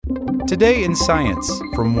Today in Science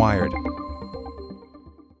from Wired.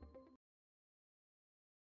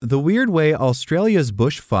 The weird way Australia's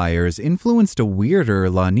bushfires influenced a weirder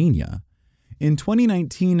La Niña. In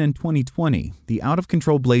 2019 and 2020, the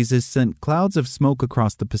out-of-control blazes sent clouds of smoke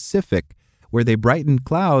across the Pacific, where they brightened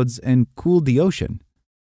clouds and cooled the ocean.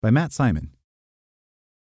 By Matt Simon.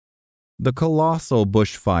 The colossal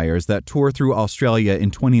bushfires that tore through Australia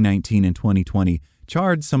in 2019 and 2020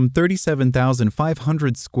 charred some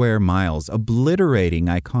 37,500 square miles, obliterating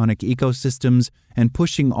iconic ecosystems and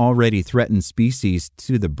pushing already threatened species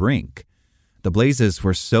to the brink. The blazes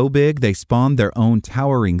were so big they spawned their own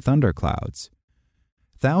towering thunderclouds.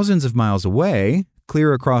 Thousands of miles away,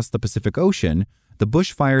 clear across the Pacific Ocean, the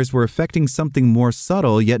bushfires were affecting something more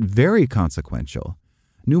subtle yet very consequential.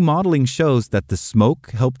 New modeling shows that the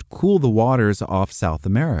smoke helped cool the waters off South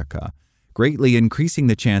America, greatly increasing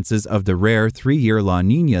the chances of the rare 3-year La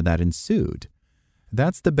Niña that ensued.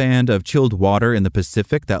 That's the band of chilled water in the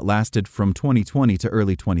Pacific that lasted from 2020 to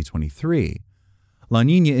early 2023. La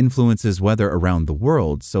Niña influences weather around the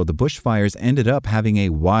world, so the bushfires ended up having a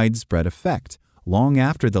widespread effect, long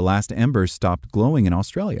after the last embers stopped glowing in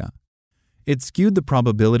Australia. It skewed the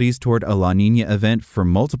probabilities toward a La Niña event for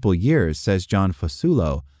multiple years, says John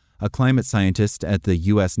Fasulo, a climate scientist at the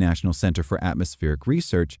U.S. National Center for Atmospheric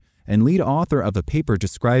Research and lead author of a paper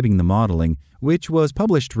describing the modeling, which was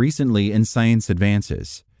published recently in Science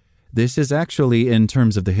Advances. This is actually, in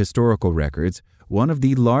terms of the historical records, one of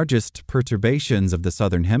the largest perturbations of the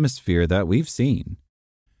Southern Hemisphere that we've seen.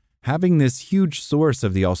 Having this huge source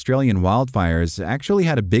of the Australian wildfires actually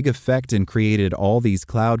had a big effect and created all these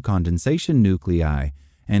cloud condensation nuclei,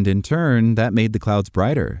 and in turn, that made the clouds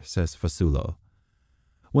brighter, says Fasulo.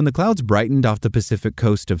 When the clouds brightened off the Pacific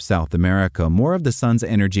coast of South America, more of the sun's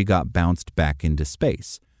energy got bounced back into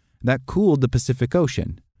space. That cooled the Pacific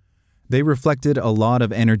Ocean. They reflected a lot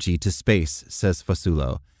of energy to space, says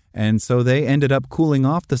Fasulo, and so they ended up cooling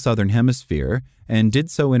off the southern hemisphere and did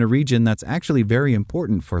so in a region that's actually very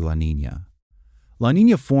important for La Niña. La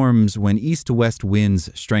Niña forms when east-to-west winds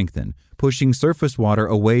strengthen, pushing surface water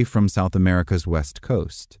away from South America's west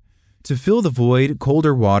coast. To fill the void,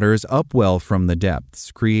 colder waters upwell from the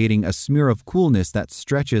depths, creating a smear of coolness that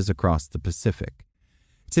stretches across the Pacific.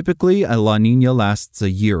 Typically, a La Niña lasts a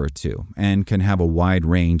year or two and can have a wide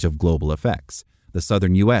range of global effects. The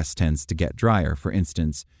southern U.S. tends to get drier, for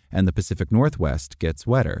instance, and the Pacific Northwest gets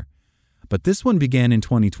wetter. But this one began in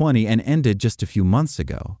 2020 and ended just a few months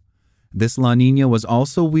ago. This La Niña was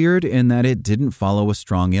also weird in that it didn't follow a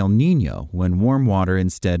strong El Niño, when warm water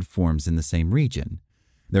instead forms in the same region.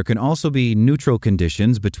 There can also be neutral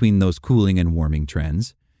conditions between those cooling and warming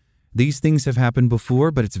trends. These things have happened before,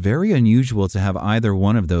 but it's very unusual to have either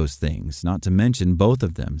one of those things, not to mention both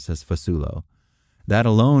of them, says Fasulo. That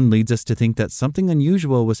alone leads us to think that something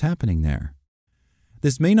unusual was happening there.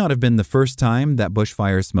 This may not have been the first time that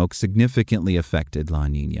bushfire smoke significantly affected La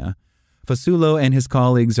Niña. Fasulo and his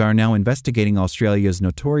colleagues are now investigating Australia's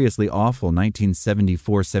notoriously awful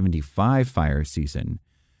 1974-75 fire season.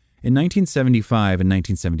 In 1975 and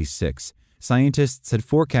 1976, scientists had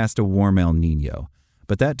forecast a warm El Niño,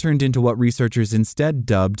 but that turned into what researchers instead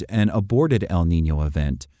dubbed an aborted El Niño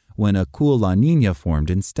event, when a cool La Niña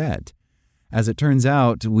formed instead. As it turns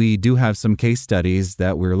out, we do have some case studies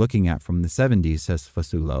that we're looking at from the 70s, says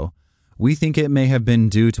Fasulo. We think it may have been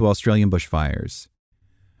due to Australian bushfires.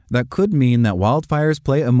 That could mean that wildfires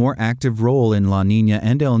play a more active role in La Niña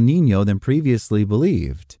and El Niño than previously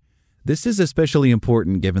believed. This is especially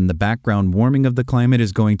important given the background warming of the climate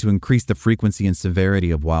is going to increase the frequency and severity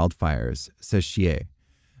of wildfires, says Xie.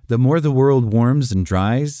 The more the world warms and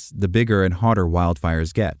dries, the bigger and hotter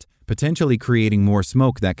wildfires get, potentially creating more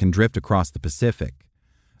smoke that can drift across the Pacific.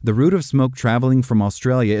 The route of smoke traveling from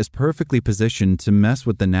Australia is perfectly positioned to mess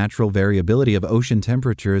with the natural variability of ocean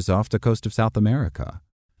temperatures off the coast of South America.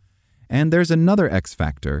 And there's another X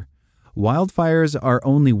factor. Wildfires are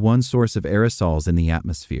only one source of aerosols in the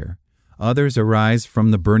atmosphere. Others arise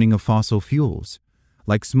from the burning of fossil fuels.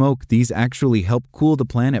 Like smoke, these actually help cool the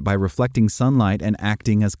planet by reflecting sunlight and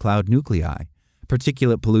acting as cloud nuclei.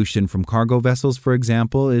 Particulate pollution from cargo vessels, for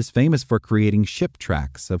example, is famous for creating ship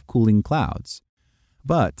tracks of cooling clouds.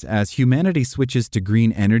 But as humanity switches to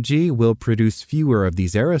green energy, we'll produce fewer of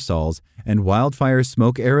these aerosols, and wildfire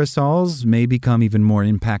smoke aerosols may become even more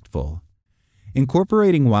impactful.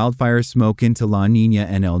 Incorporating wildfire smoke into La Niña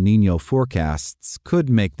and El Niño forecasts could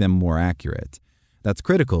make them more accurate. That's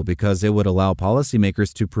critical because it would allow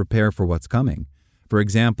policymakers to prepare for what's coming. For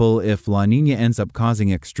example, if La Niña ends up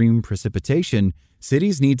causing extreme precipitation,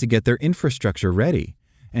 cities need to get their infrastructure ready.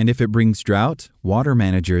 And if it brings drought, water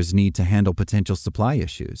managers need to handle potential supply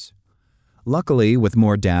issues. Luckily, with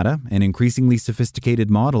more data and increasingly sophisticated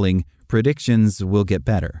modeling, predictions will get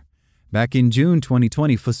better. Back in June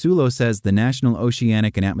 2020, Fasulo says the National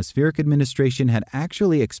Oceanic and Atmospheric Administration had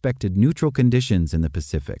actually expected neutral conditions in the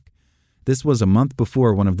Pacific. This was a month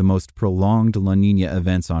before one of the most prolonged La Niña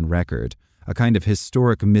events on record, a kind of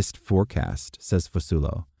historic missed forecast, says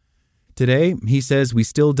Fasulo. Today, he says we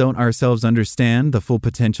still don't ourselves understand the full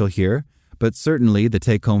potential here, but certainly the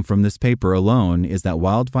take-home from this paper alone is that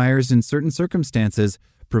wildfires in certain circumstances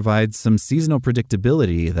provide some seasonal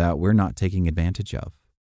predictability that we're not taking advantage of.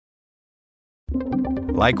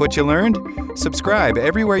 Like what you learned? Subscribe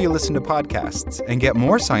everywhere you listen to podcasts and get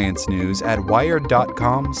more science news at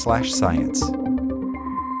wired.com/science.